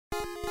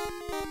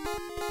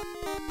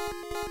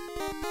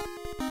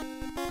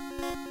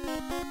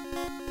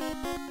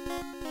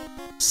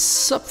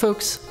Sup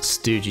folks,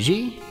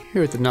 StugeGG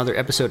here with another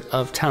episode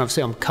of Town of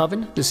Salem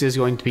Coven. This is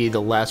going to be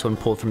the last one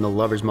pulled from the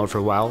Lovers mode for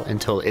a while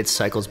until it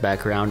cycles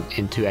back around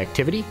into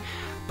activity.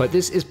 But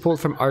this is pulled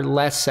from our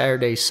last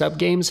Saturday sub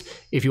games.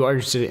 If you are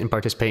interested in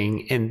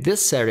participating in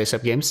this Saturday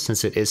sub games,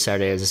 since it is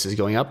Saturday as this is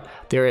going up,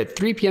 they're at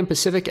 3 p.m.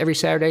 Pacific every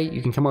Saturday.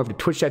 You can come over to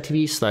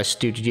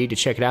twitch.tv/StugeGG to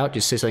check it out.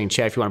 Just say something in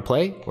chat if you want to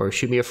play, or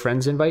shoot me a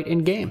friend's invite in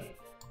game.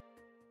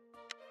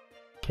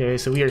 Okay,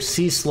 so we are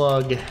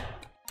Slug,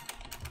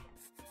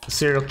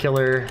 serial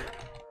killer.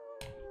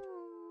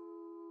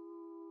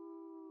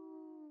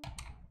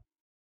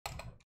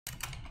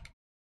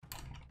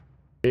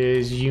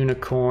 Is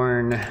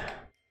Unicorn.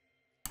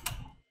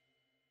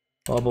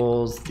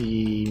 Bubbles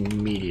the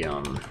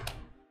medium.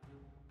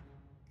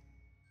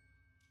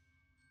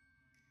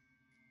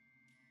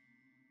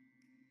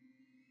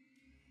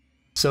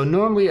 So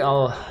normally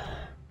I'll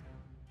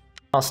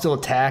still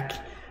attack,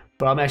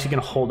 but I'm actually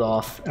going to hold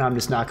off, and I'm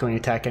just not going to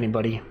attack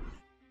anybody.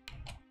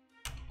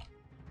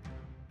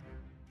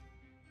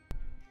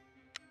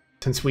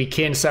 Since we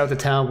can't decide with the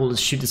town, we'll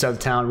just shoot this out of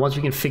the town. Once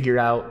we can figure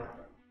out,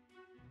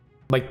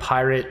 like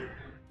Pirate,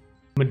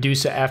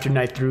 Medusa after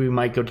night 3, we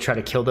might go to try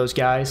to kill those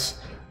guys.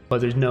 But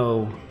there's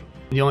no...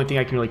 The only thing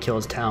I can really kill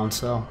is town,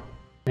 so...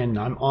 And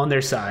I'm on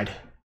their side.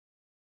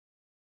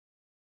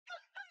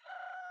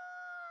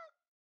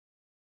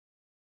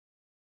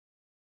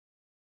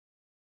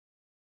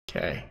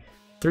 Okay.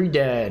 3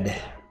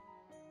 dead.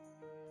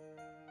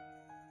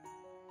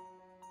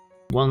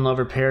 1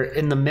 lover pair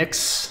in the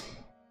mix.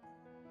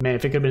 Man,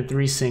 if it could have been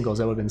 3 singles,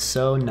 that would have been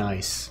so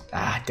nice.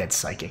 Ah, dead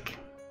psychic.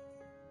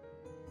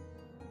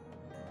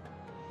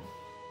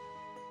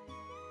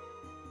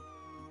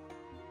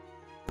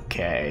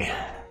 Okay.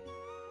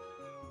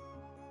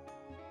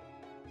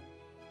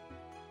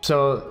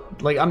 So,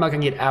 like, I'm not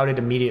gonna get outed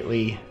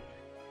immediately.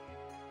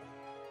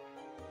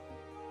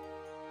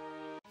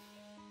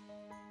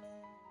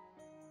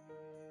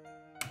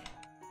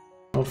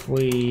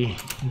 Hopefully,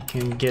 you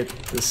can get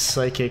the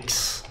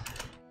psychic's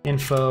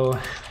info,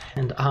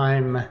 and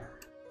I'm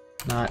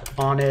not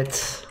on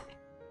it.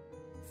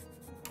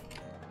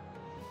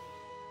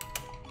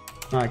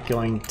 Not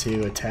going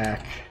to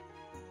attack.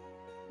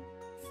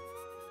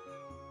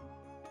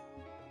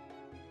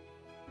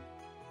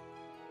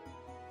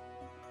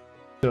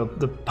 So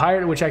the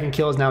pirate, which I can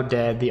kill, is now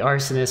dead. The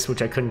arsonist,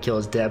 which I couldn't kill,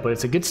 is dead, but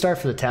it's a good start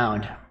for the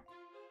town.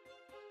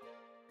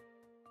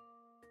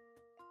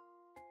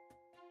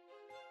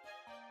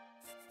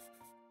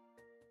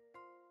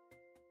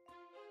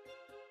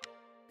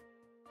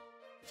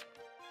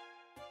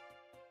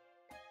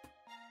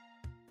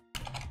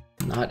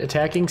 Not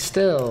attacking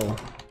still.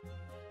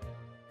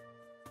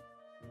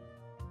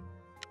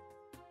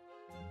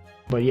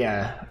 But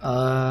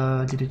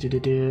yeah,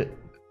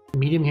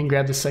 medium can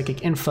grab the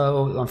psychic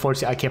info.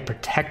 Unfortunately, I can't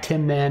protect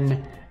him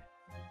then.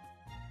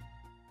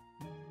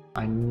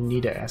 I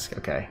need to ask,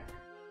 okay.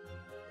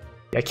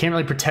 Yeah, I can't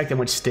really protect them,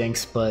 which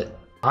stinks, but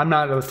I'm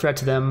not a threat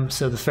to them,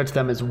 so the threat to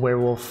them is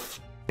Werewolf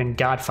and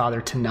Godfather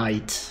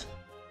tonight.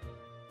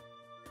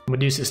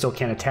 Medusa still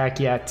can't attack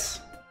yet.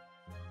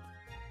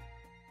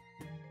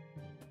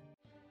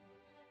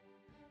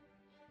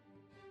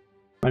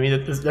 I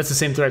mean, that's the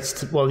same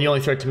threat. Well, the only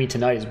threat to me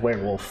tonight is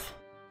Werewolf.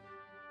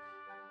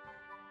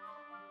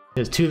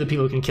 Because 2 of the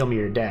people who can kill me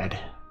are dead.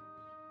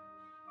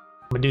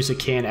 Medusa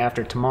can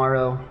after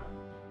tomorrow.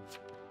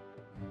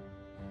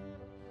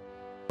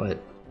 But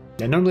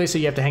yeah, normally I say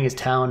you have to hang his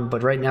town,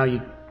 but right now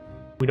we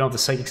don't have the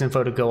psychic's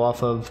info to go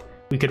off of.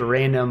 We could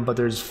random, but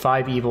there's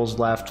 5 evils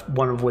left,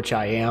 1 of which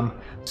I am.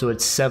 So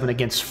it's 7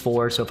 against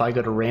 4. So if I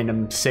go to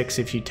random 6,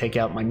 if you take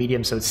out my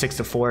medium, so it's 6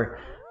 to 4.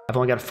 I've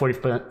only got a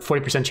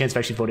 40% chance of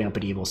actually voting up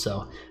an evil,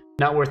 so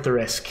not worth the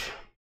risk.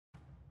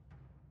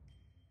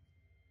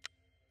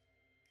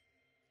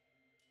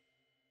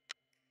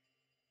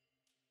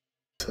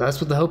 So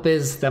that's what the hope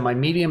is, that my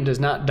medium does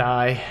not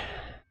die.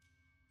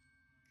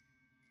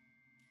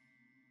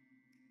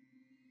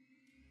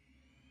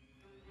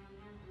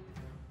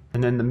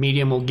 And then the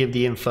medium will give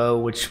the info,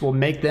 which will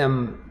make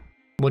them,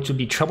 which would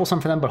be troublesome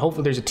for them, but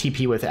hopefully there's a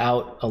TP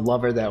without a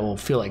lover that will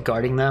feel like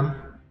guarding them.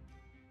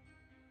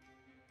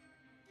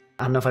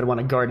 I don't know if I'd want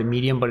to guard a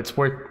medium, but it's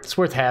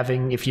worth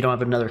having if you don't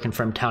have another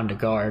confirmed town to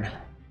guard.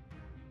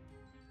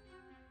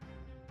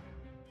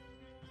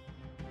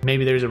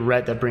 Maybe there's a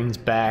ret that brings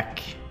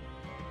back...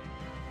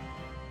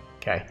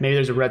 Okay, maybe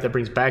there's a ret that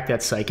brings back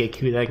that psychic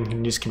who then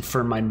can just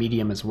confirm my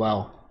medium as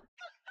well.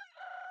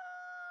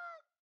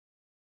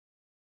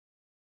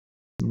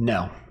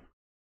 No.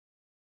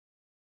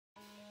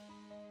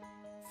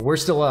 We're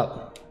still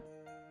up.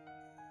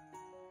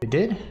 They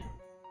did?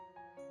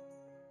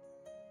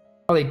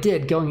 Oh, they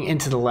did, going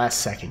into the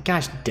last second.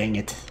 Gosh dang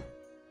it.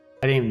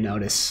 I didn't even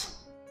notice.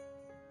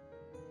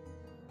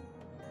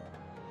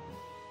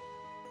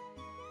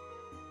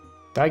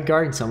 Died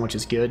guarding some, which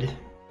is good.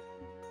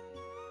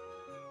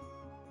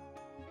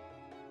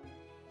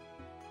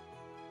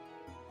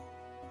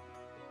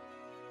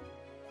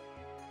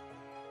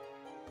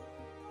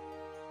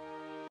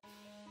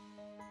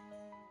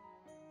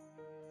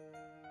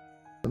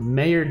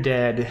 Mayor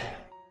dead.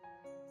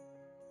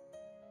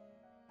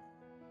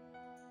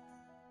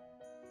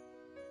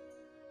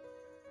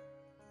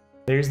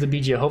 There's the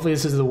BG. Hopefully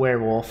this is the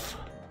werewolf.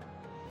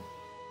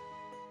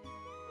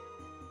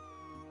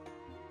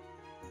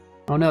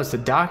 Oh no, it's the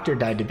doctor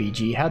died to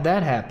BG. How'd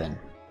that happen?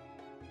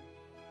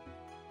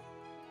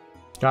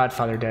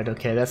 Godfather dead.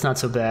 Okay, that's not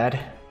so bad.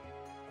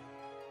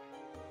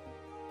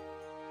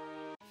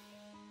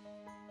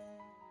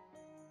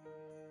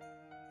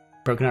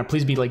 Broken Heart,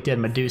 please be like dead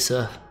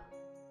Medusa.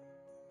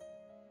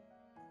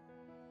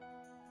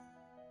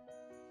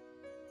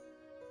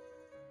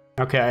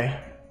 Okay.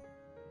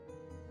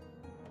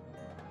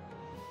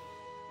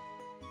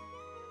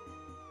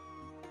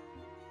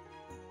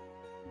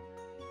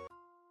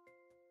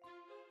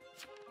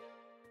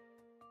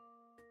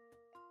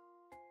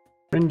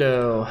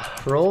 Rindo,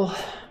 roll.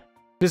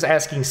 Just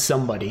asking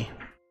somebody.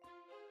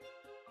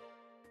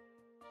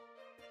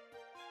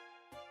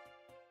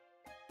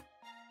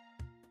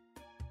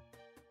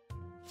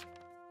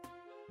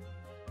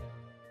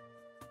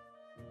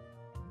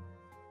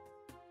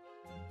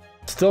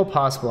 Still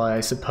possible, I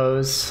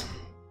suppose.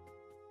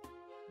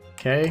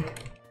 Okay.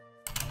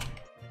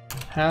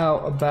 How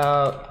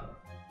about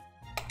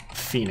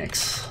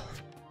Phoenix?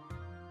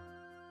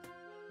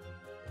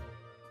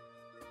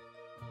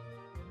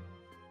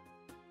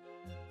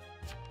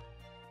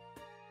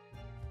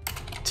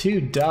 Two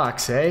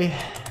docs, eh?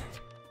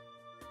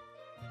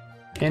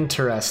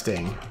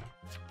 Interesting.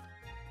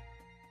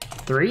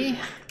 Three?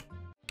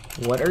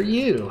 What are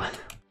you?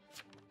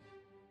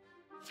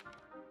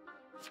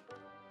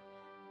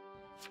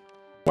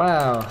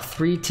 Wow,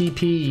 3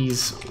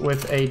 TPs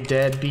with a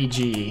dead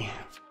BG.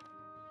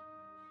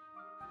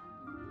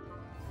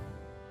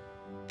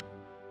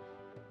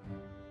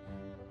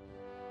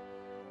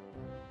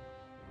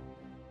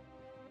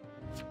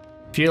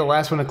 If you're the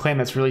last one to claim,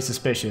 that's really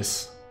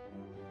suspicious.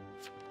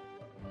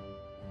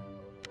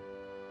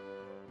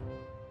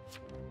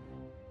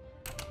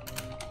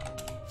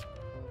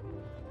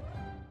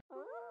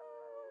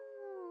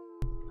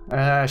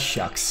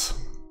 Shucks.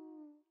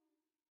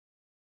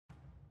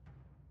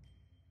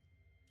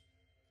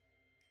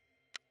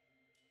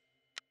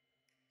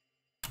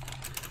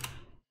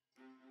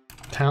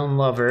 Town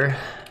Lover.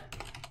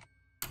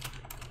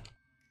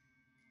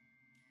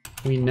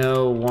 We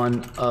know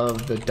one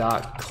of the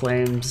doc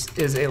claims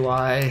is a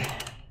lie.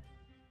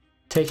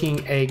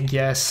 Taking a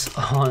guess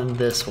on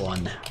this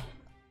one.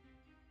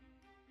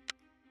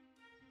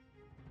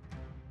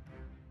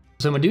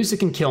 So Medusa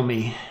can kill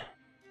me.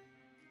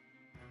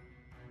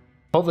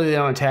 Hopefully they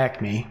don't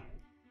attack me.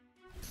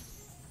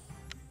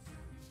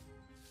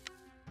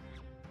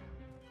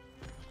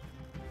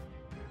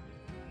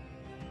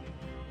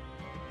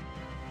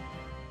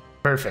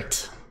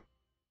 Perfect.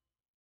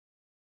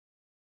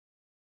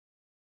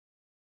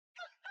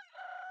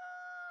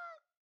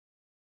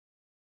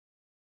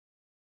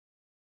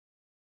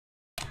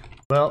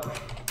 Well.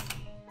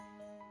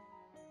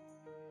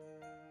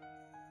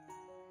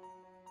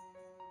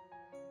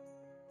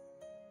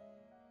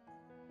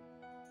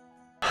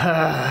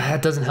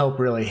 That doesn't help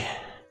really.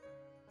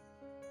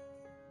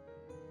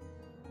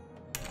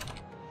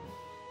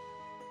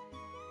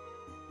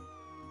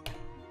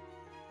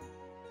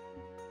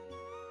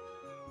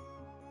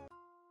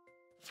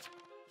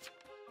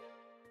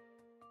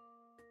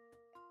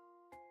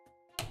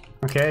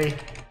 Okay.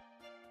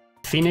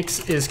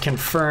 Phoenix is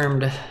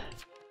confirmed,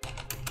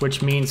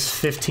 which means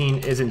 15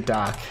 isn't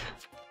Doc.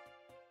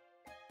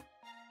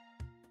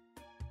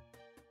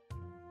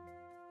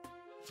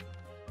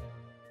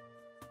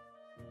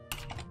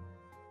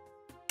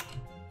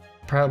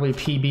 Probably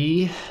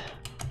PB,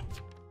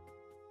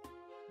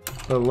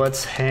 but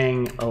let's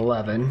hang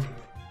 11.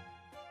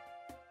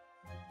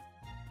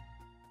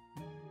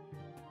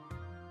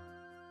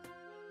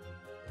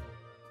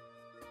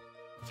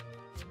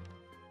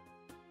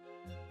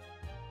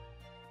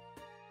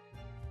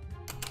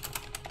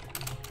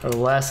 Or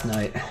last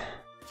night.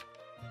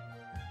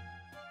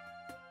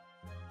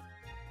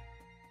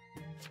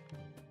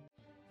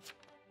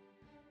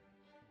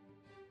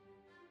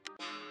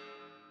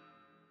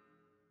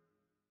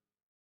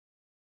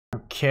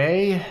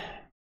 Okay.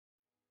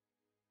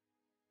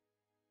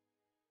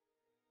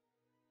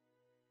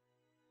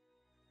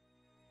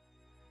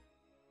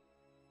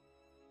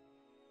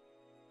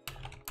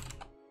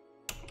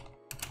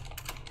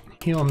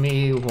 Heal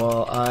me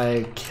while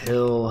I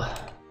kill.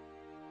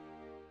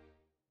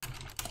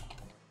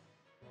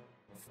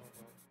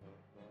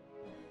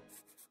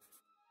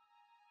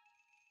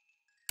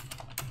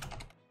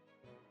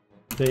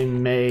 They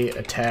may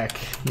attack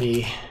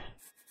me.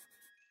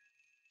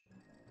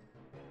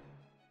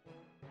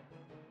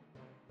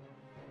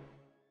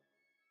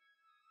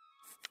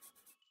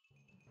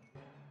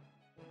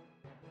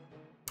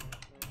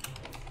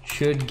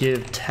 Should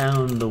give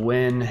town the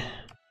win.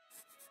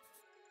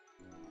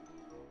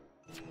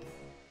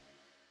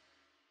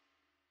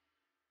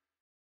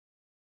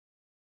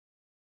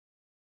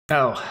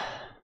 Oh.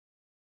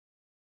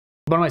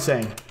 What am I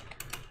saying?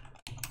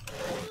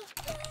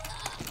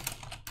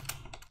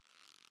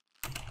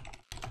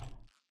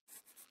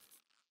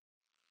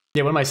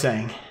 Yeah, what am I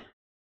saying?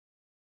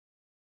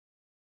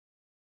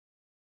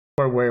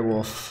 Or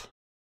werewolf.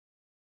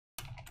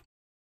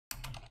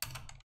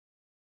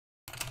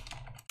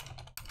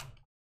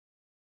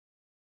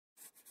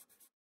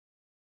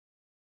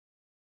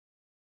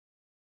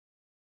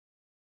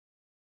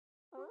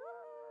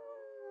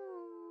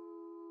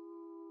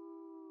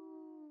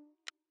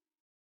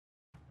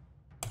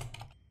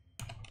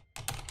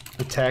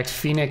 Attacked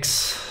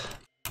Phoenix.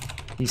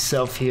 He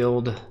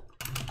self-healed.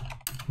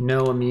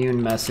 No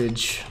immune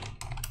message.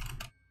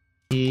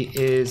 He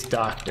is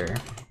Doctor.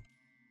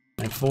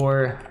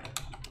 9-4.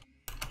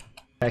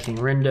 Attacking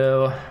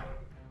Rindo.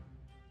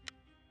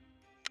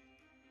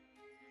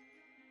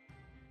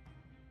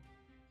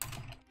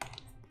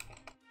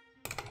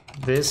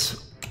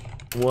 This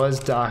was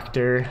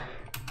Doctor.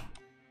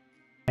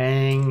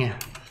 Hang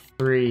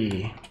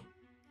 3.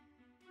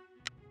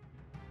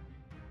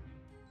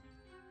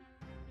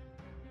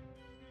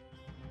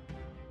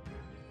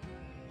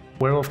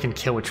 Werewolf can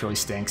kill, which really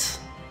stinks.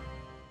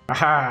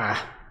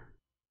 Aha!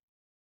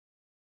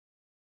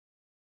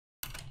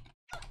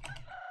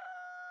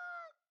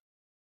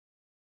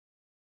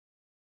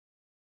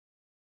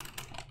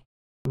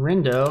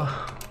 Rindo,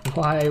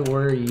 why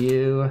were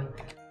you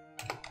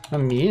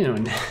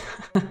immune?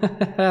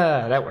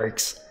 That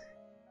works.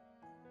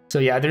 So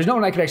yeah, there's no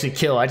one I could actually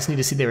kill. I just need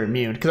to see they were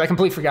immune. Because I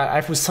completely forgot.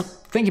 I was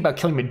thinking about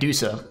killing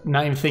Medusa,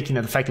 not even thinking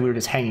of the fact that we were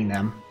just hanging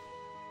them.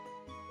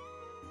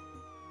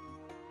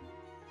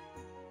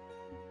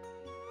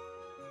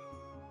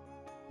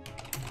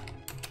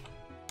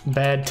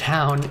 Bad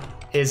Town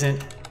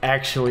isn't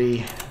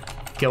actually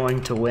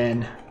going to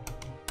win.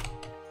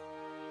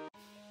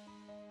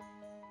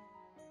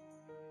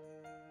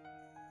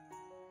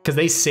 Because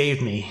they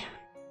saved me.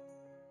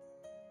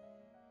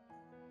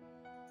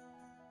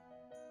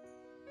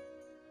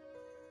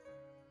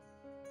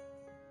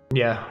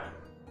 Yeah.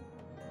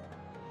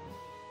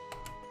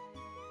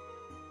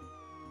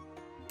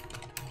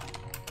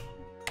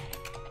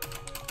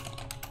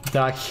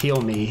 Doc,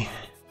 heal me.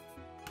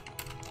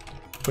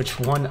 Which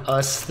won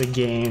us the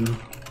game,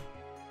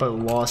 but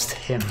lost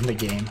him the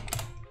game.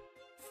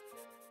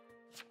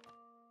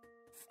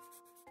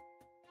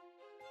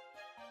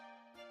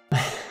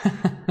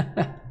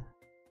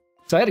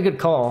 So I had a good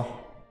call.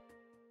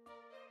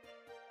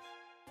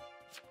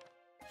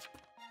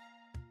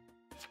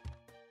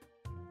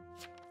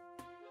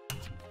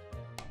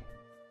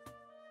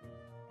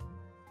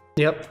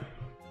 Yep.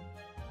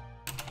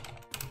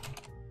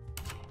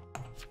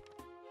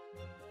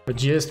 But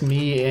just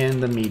me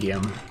and the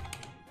medium.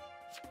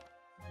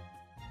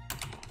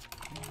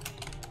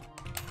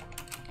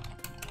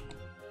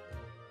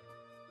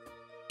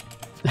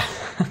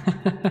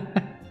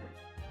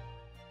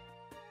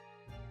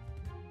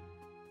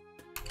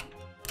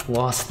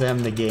 Lost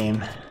them the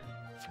game.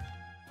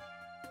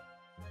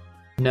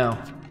 No.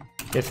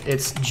 If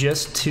it's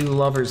just 2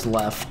 lovers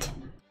left,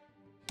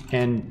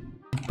 and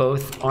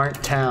both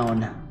aren't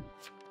town,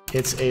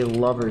 it's a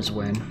lovers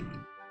win.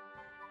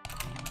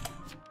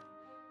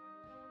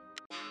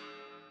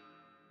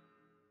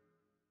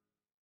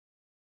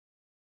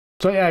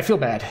 So yeah, I feel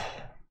bad.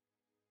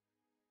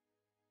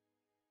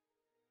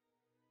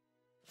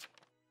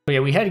 But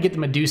yeah, we had to get the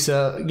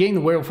Medusa. Getting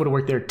the werewolf would have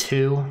worked there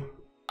too.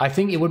 I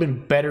think it would have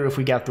been better if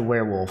we got the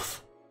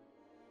werewolf.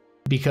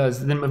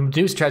 Because then when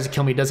Medusa tries to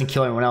kill me, it doesn't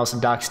kill anyone else,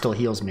 and Doc still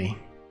heals me.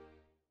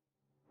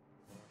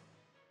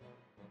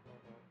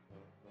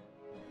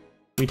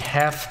 We'd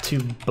have to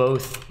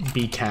both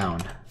be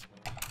town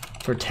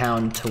for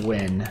town to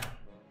win.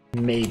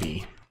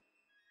 Maybe.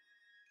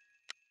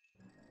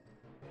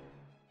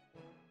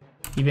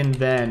 Even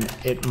then,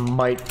 it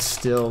might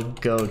still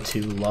go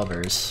to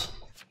lovers.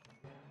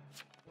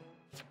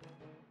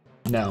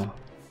 No.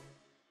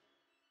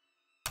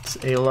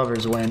 It's a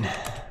lovers win.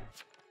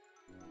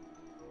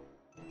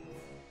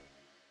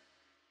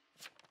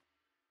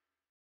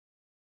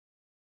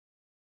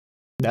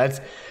 That's...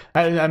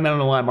 I don't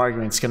know why I'm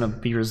arguing it's gonna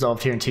be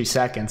resolved here in 2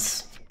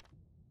 seconds.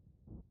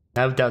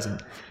 No, it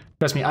doesn't.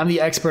 Trust me, I'm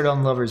the expert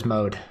on lovers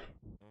mode.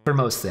 For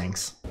most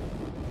things.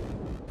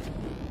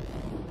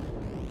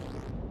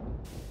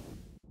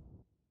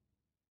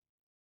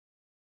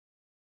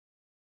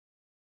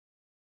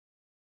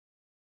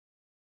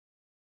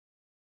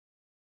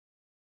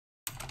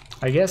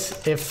 I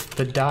guess if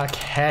the Doc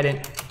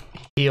hadn't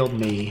healed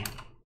me,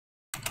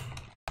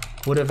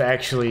 would have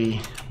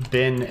actually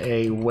been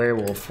a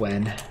werewolf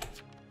win.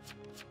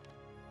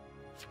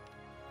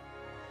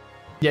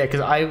 Yeah,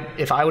 because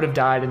if I would have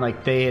died and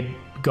like they had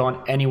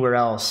gone anywhere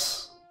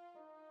else,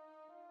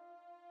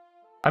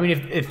 I mean,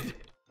 if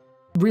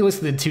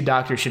realistically the 2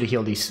 doctors should have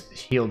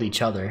healed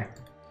each other.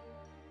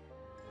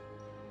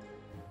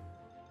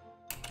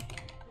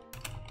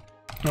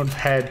 I would have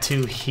had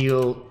to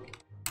heal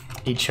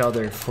each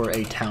other for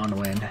a town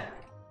win.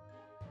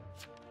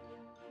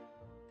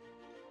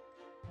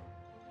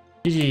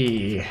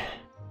 GG.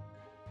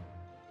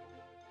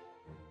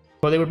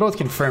 Well, they were both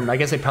confirmed. I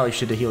guess I probably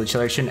should have healed each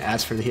other. I shouldn't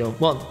ask for the heal.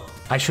 Well,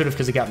 I should have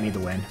because it got me the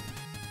win.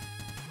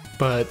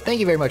 But thank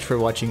you very much for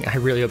watching. I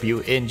really hope you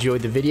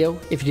enjoyed the video.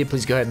 If you did,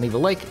 please go ahead and leave a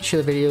like, share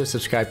the video,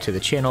 subscribe to the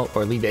channel,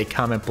 or leave a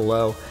comment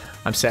below.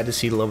 I'm sad to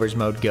see the Lovers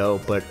mode go,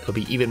 but it'll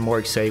be even more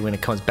exciting when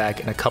it comes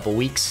back in a couple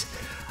weeks.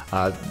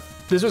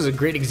 This was a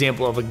great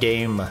example of a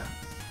game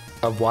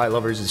of why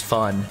Lovers is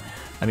fun.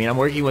 I mean, I'm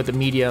working with the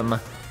medium,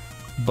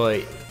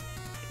 but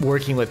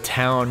working with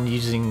town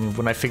using,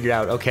 when I figured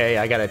out, okay,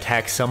 I gotta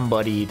attack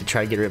somebody to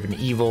try to get rid of an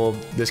evil.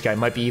 This guy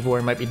might be evil or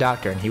he might be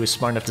doctor, and he was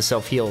smart enough to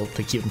self-heal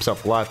to keep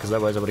himself alive, because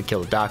otherwise I would have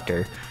killed the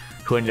doctor,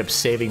 who ended up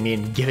saving me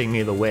and giving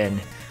me the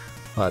win.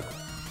 But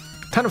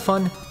ton of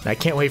fun. I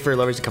can't wait for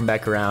Lovers to come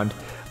back around.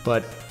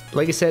 But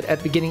like I said at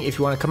the beginning, if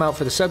you want to come out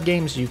for the sub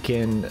games, you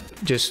can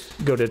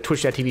just go to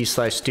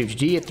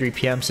twitch.tv/StugeGG at 3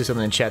 p.m. Say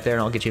something in chat there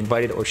and I'll get you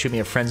invited, or shoot me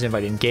a friend's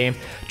invite in game.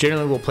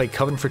 Generally, we'll play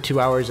Coven for 2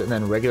 hours and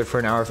then regular for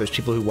an hour if there's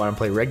people who want to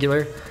play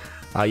regular.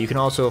 You can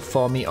also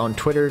follow me on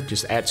Twitter,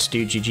 just at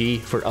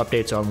StugeGG, for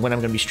updates on when I'm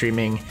going to be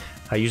streaming.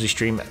 I usually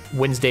stream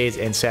Wednesdays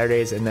and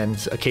Saturdays, and then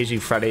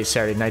occasionally Fridays,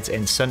 Saturday nights,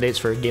 and Sundays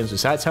for games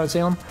besides Town of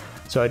Salem.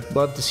 So I'd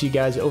love to see you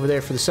guys over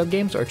there for the sub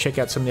games, or check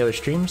out some of the other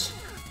streams.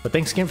 But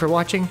thanks again for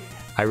watching.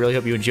 I really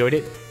hope you enjoyed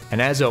it, and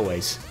as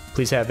always,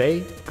 please have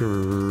a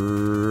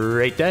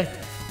great day.